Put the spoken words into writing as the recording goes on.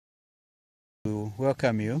To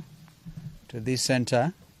welcome you to this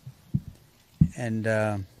center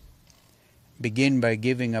and begin by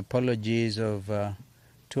giving apologies of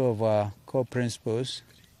two of our co-principals,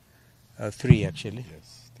 three actually.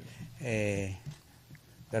 Yes,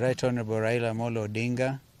 the Right Honorable Raila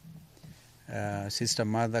Odinga, Sister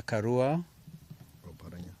Mother Karua,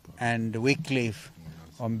 and Wycliffe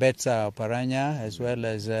Ombetsa Oparanya, as well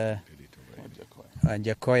as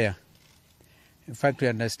Jakoya. In fact, we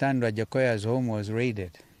understand Wajakoya's home was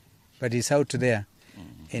raided, but it's out there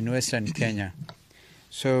in Western Kenya.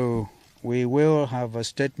 So we will have a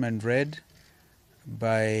statement read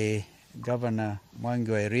by Governor Mwangi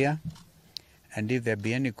of Iria, and if there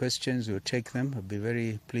be any questions, we'll take them. I'll be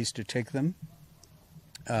very pleased to take them.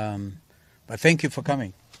 But thank you for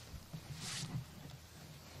coming.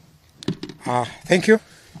 Thank you.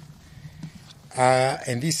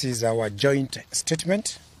 And this is our joint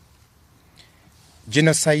statement.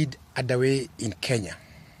 Genocide underway in Kenya.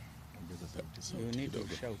 You need to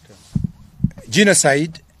shout.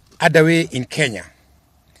 Genocide underway in Kenya.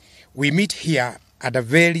 We meet here under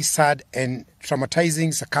very sad and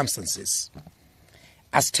traumatizing circumstances.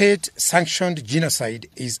 A state-sanctioned genocide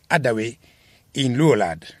is underway in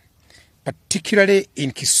Luolad, particularly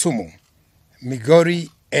in Kisumu, Migori,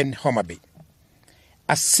 and Homa Bay.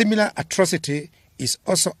 A similar atrocity is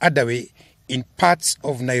also underway in parts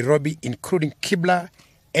of Nairobi, including Kibra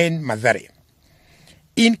and Mathare.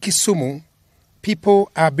 In Kisumu,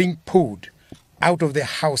 people are being pulled out of their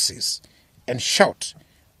houses and shot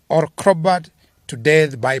or crowbarred to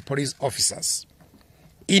death by police officers.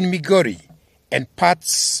 In Migori and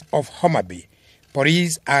parts of Homa Bay,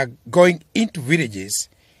 police are going into villages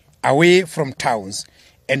away from towns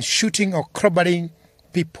and shooting or crowbarring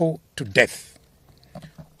people to death.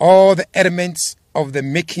 All the elements of the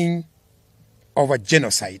making of a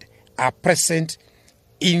genocide are present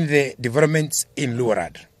in the developments in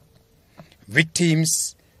Luolad.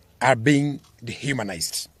 Victims are being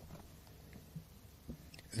dehumanized.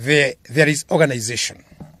 There is organization.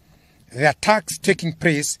 The attacks taking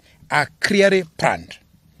place are clearly planned.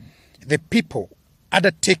 The people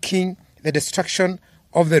undertaking the destruction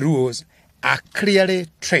of the rules are clearly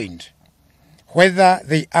trained, whether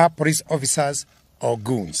they are police officers or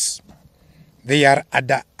goons. They are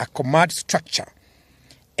under a command structure,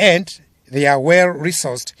 and they are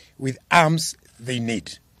well-resourced with arms they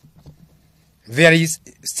need. There is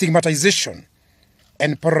stigmatization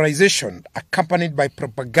and polarization accompanied by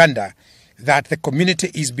propaganda that the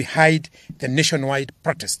community is behind the nationwide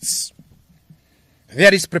protests.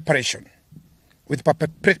 There is preparation, with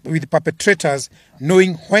perpetrators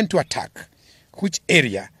knowing when to attack, which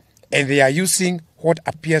area, and they are using what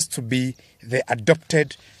appears to be the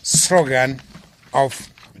adopted slogan of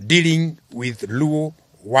dealing with Luo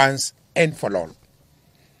once and for all.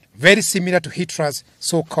 Very similar to Hitler's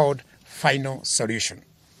so-called final solution.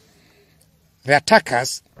 The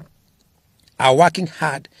attackers are working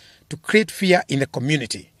hard to create fear in the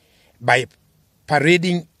community by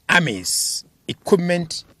parading armies,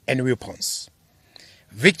 equipment, and weapons.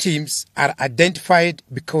 Victims are identified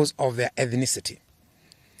because of their ethnicity.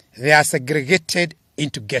 They are segregated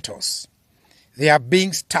into ghettos. They are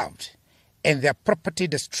being starved and their property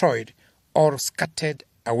destroyed or scattered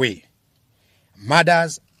away.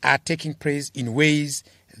 Murders are taking place in ways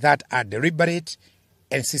that are deliberate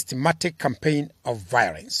and systematic campaign of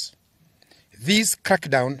violence. This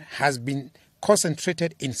crackdown has been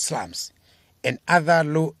concentrated in slums and other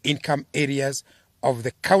low-income areas of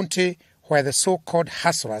the county where the so-called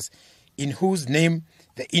hustlers, in whose name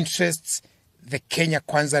the interests the Kenya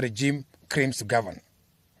Kwanza regime claims to govern.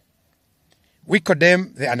 We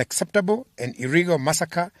condemn the unacceptable and illegal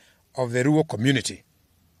massacre of the Luo community,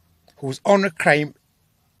 whose only crime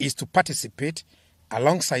is to participate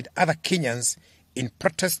alongside other Kenyans in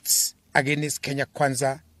protests against Kenya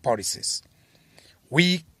Kwanza policies.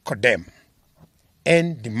 We condemn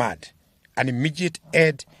and demand an immediate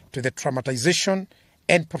end to the traumatization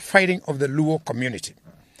and profiling of the Luo community,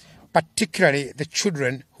 particularly the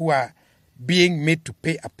children who are being made to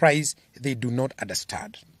pay a price they do not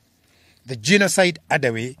understand. The genocide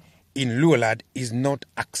underway in Luolad is not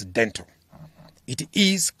accidental. It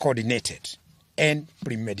is coordinated and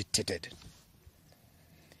premeditated.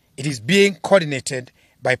 It is being coordinated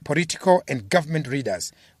by political and government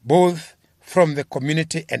leaders, both from the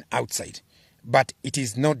community and outside. But it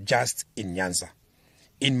is not just in Nyanza.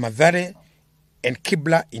 In Mathare and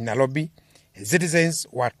Kibra in Nairobi, citizens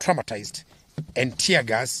were traumatized and tear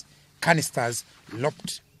gas canisters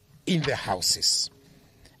locked in their houses.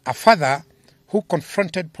 A father who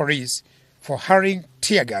confronted police for hurling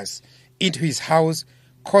tear gas into his house,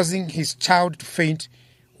 causing his child to faint,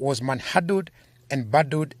 was manhandled and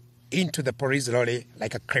battered into the police lorry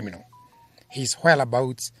like a criminal. His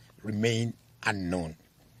whereabouts remain unknown.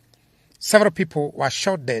 Several people were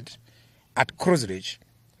shot dead at Cross Ridge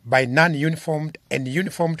by non-uniformed and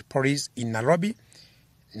uniformed police in Nairobi,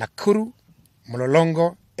 Nakuru,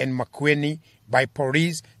 Mlolongo, and Makueni by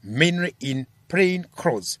police mainly in plain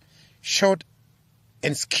clothes, shot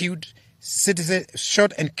and killed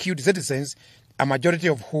citizens, a majority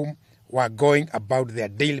of whom were going about their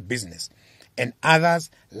daily business, and others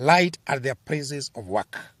lied at their places of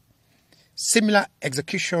work. Similar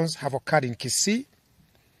executions have occurred in Kisii,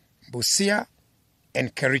 Busia,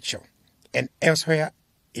 and Kericho, and elsewhere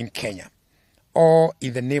in Kenya, all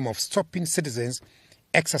in the name of stopping citizens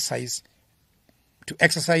to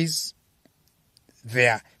exercise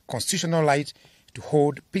their constitutional right to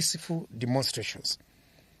hold peaceful demonstrations.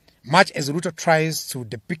 Much as Ruto tries to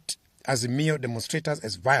depict Azimio demonstrators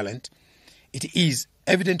as violent, it is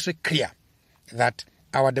evidently clear that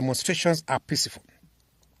our demonstrations are peaceful.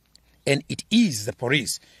 And it is the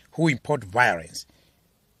police who import violence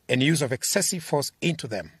and use of excessive force into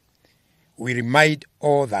them. We remind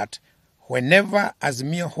all that whenever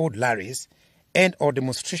Azimio hold rallies and or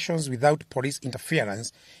demonstrations without police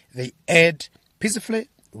interference, they end peacefully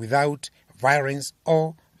without violence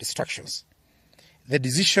or distractions. The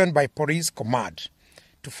decision by police command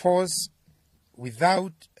to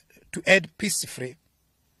end peacefully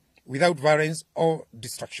without violence or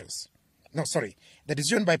distractions. The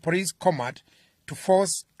decision by police command to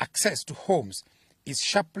force access to homes is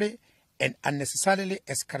sharply and unnecessarily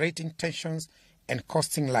escalating tensions and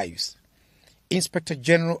costing lives. Inspector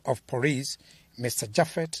General of Police, Mr.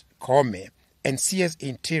 Japhet Koome, and CS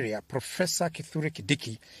Interior, Professor Kithure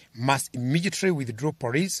Kindiki, must immediately withdraw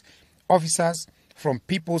police officers from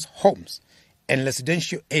people's homes and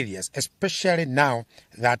residential areas, especially now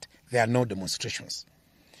that there are no demonstrations.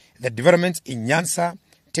 The developments in Nyanza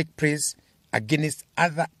take place against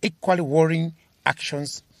other equally worrying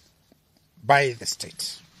actions by the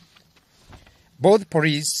state. Both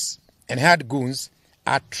police and hired goons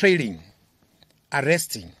are trailing,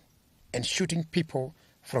 arresting, and shooting people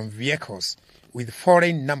from vehicles with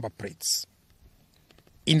foreign number plates.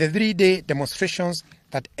 In the 3-day demonstrations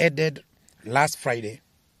that ended last Friday,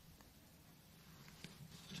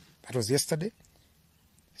 that was yesterday,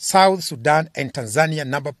 South Sudan and Tanzania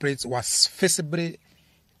number plates were visibly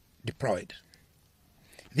deployed.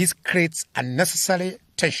 This creates unnecessary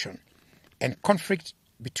tension and conflict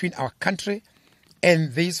between our country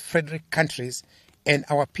and these federal countries and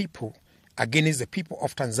our people against the people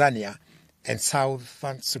of Tanzania and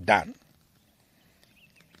Southern Sudan.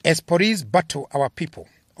 As police battle our people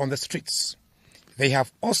on the streets, they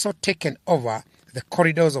have also taken over the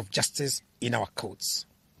corridors of justice in our courts.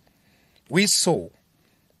 We saw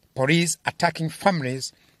police attacking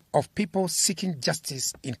families of people seeking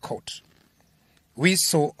justice in court. We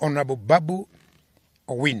saw Honorable Babu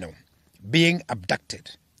Owino being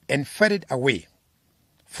abducted and ferried away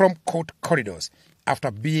from court corridors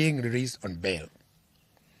after being released on bail.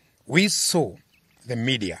 We saw the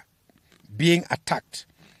media being attacked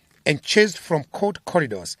and chased from court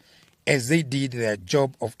corridors as they did their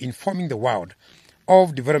job of informing the world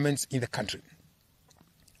of developments in the country.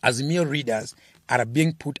 Azimio readers are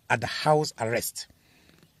being put under house arrest,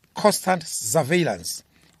 constant surveillance,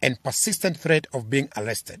 and persistent threat of being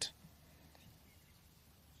arrested.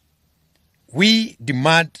 We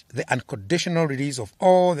demand the unconditional release of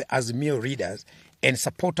all the Azimio readers and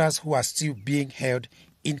supporters who are still being held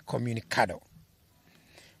incommunicado.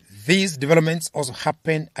 These developments also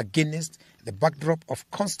happen against the backdrop of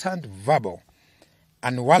constant verbal,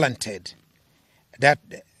 unwarranted,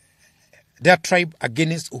 diatribe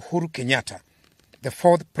against Uhuru Kenyatta, the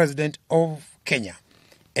fourth president of Kenya,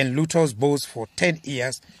 and Ruto's boss for 10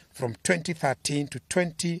 years from 2013 to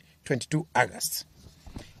 2022 August.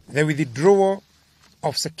 The withdrawal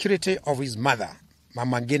of security of his mother,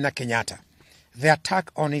 Mama Ngina Kenyatta, the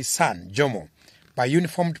attack on his son, Jomo, by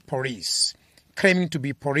uniformed police, claiming to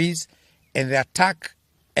be police, and the attack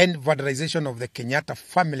and vandalization of the Kenyatta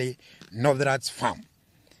family Northern's farm.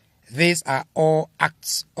 These are all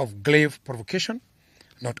acts of grave provocation,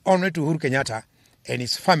 not only to Uhuru Kenyatta and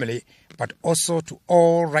his family, but also to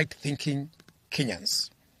all right-thinking Kenyans.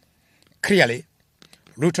 Clearly,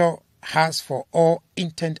 Ruto has, for all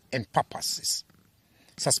intent and purposes,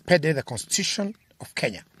 suspended the Constitution of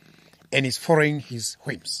Kenya and is following his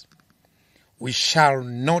whims. We shall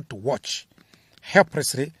not watch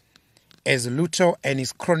helplessly as Ruto and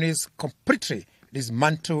his cronies completely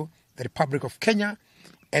dismantle the Republic of Kenya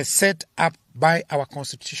as set up by our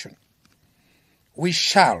Constitution. We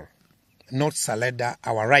shall not surrender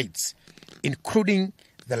our rights, including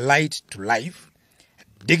the light to life,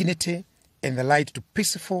 dignity, and the light to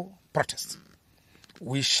peaceful protest.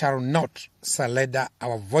 We shall not surrender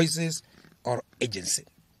our voices or agency.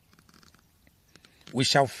 We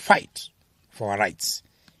shall fight for our rights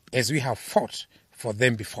as we have fought for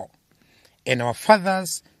them before. And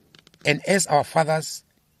as our fathers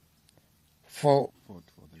fought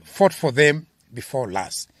for them before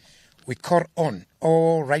last. We call on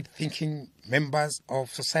all right-thinking members of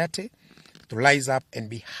society to rise up and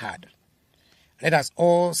be heard. Let us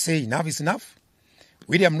all say enough is enough.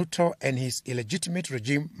 William Ruto and his illegitimate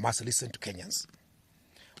regime must listen to Kenyans.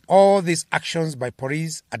 All these actions by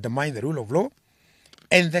police undermine the rule of law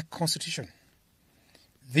and the Constitution.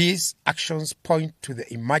 These actions point to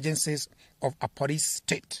the emergencies of a police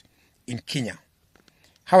state in Kenya.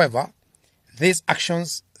 However, these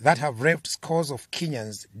actions that have left scores of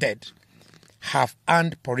Kenyans dead have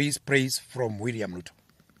earned police praise from William Ruto.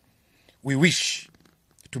 We wish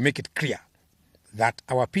to make it clear that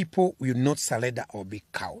our people will not surrender or be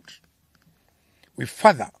cowed. We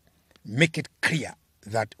further make it clear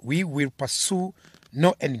that we will pursue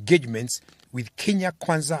no engagements with Kenya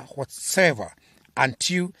Kwanza whatsoever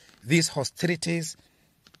until these hostilities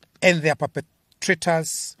and their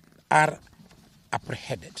perpetrators are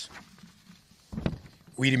apprehended.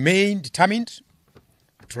 We remain determined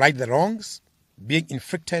to right the wrongs being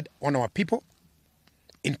inflicted on our people,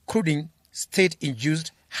 including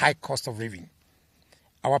state-induced high cost of living.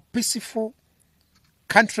 Our peaceful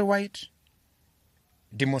countrywide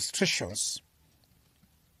demonstrations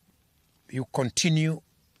will continue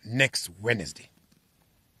next Wednesday.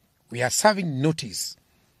 We are serving notice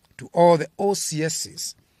to all the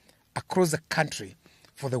OCSs across the country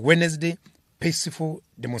for the Wednesday peaceful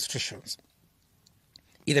demonstrations.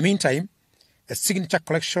 In the meantime, the signature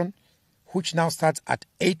collection, which now starts at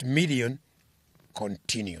 8 million,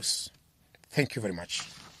 continues. Thank you very much.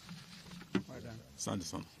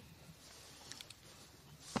 Sanderson.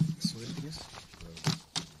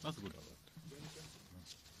 That's good.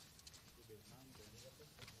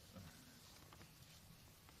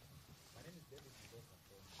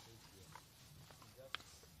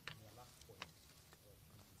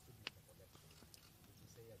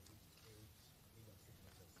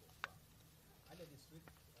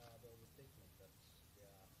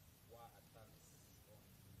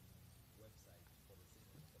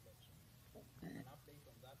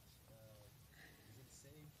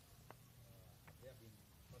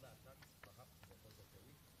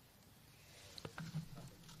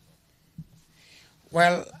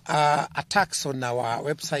 Well, attacks on our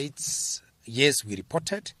websites, yes, we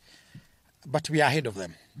reported, but we are ahead of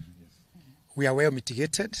them. We are well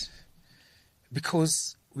mitigated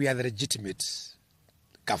because we are the legitimate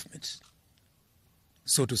government,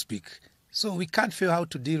 so to speak. So we can't figure out how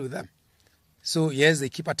to deal with them. So yes, they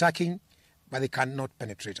keep attacking, but they cannot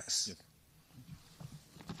penetrate us. Yes.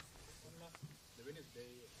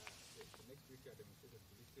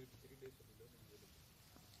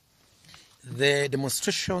 The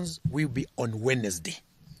demonstrations will be on Wednesday.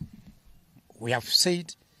 We have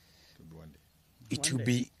said it will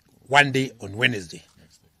be one day on Wednesday,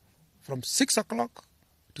 from 6 o'clock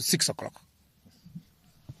to 6 o'clock.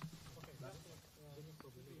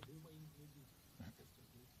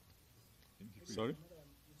 Sorry?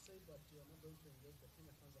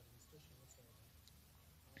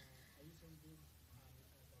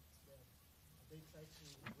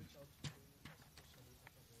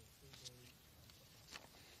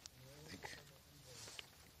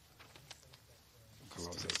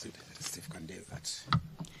 Steve can do that.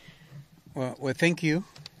 Well, thank you,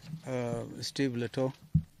 Steve Leto.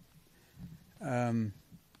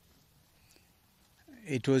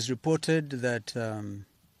 It was reported that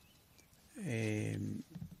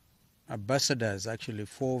ambassadors, actually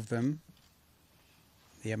 4 of them,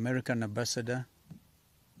 the American ambassador,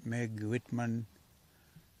 Meg Whitman,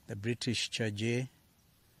 the British Chargé,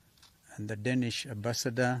 and the Danish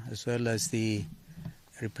ambassador, as well as the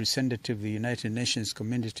representative of the United Nations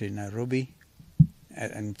community in Nairobi,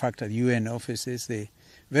 in fact at UN offices, the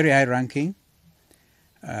very high ranking,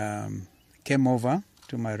 came over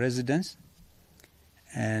to my residence,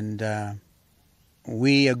 and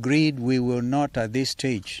we agreed we will not at this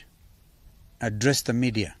stage address the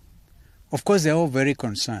media. Of course, they're all very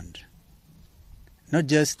concerned, not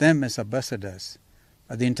just them as ambassadors,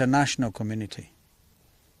 but the international community.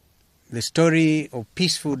 The story of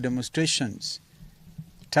peaceful demonstrations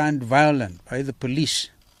turned violent by the police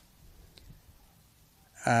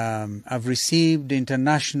have received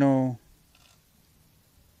international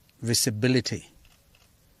visibility.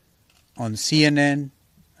 On CNN,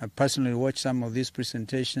 I personally watched some of these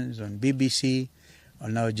presentations, on BBC,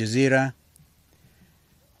 on Al Jazeera.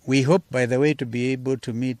 We hope, by the way, to be able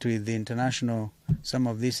to meet with some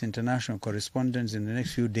of these international correspondents in the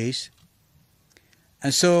next few days.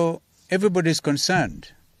 And so everybody is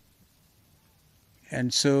concerned.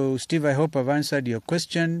 And so, Steve, I hope I've answered your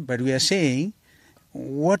question, but we are saying,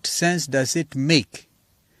 what sense does it make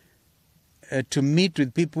to meet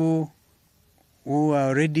with people who are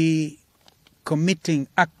already committing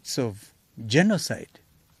acts of genocide?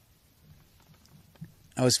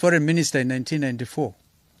 I was foreign minister in 1994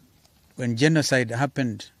 when genocide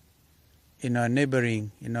happened in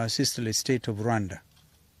our sisterly state of Rwanda.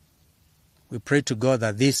 We pray to God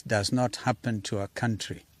that this does not happen to our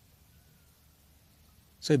country.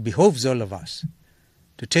 So it behoves all of us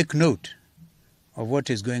to take note of what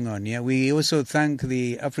is going on here. We also thank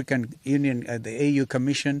the African Union, the AU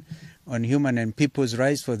Commission on Human and People's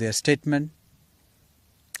Rights for their statement.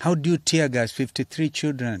 How do you tear gas 53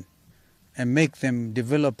 children and make them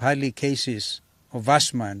develop early cases of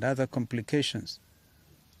asthma and other complications?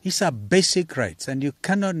 These are basic rights, and you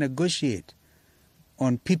cannot negotiate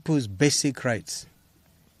on people's basic rights.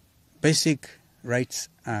 Basic rights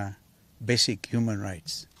are basic human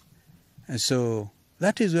rights. And so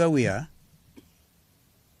that is where we are.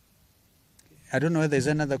 I don't know whether there's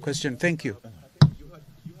another question. Thank you. I think you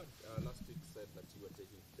had last week said that you were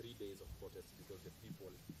taking 3 days of protest because the people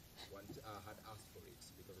had asked for it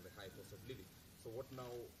because of the high cost of living. So what now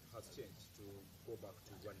has changed to go back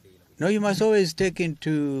to 1 day in a week? No, you must always take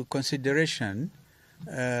into consideration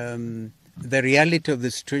the reality of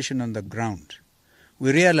the situation on the ground.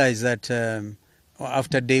 We realize that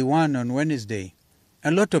after day one on Wednesday,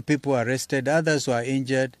 a lot of people were arrested, others were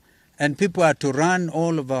injured, and people had to run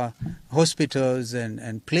all over hospitals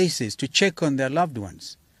and places to check on their loved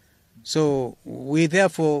ones. So we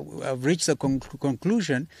therefore have reached the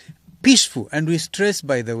conclusion, peaceful, and we stress,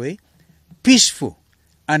 by the way, peaceful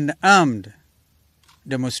and armed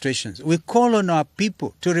demonstrations. We call on our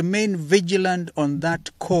people to remain vigilant on that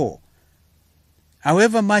core.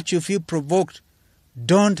 However much you feel provoked,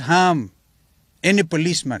 don't harm any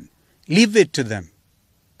policeman. Leave it to them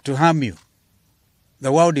to harm you.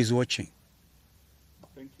 The world is watching.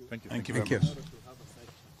 Thank you. Thank you.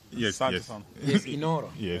 Yes, yes. Yes, Inoro.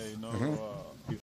 Yes.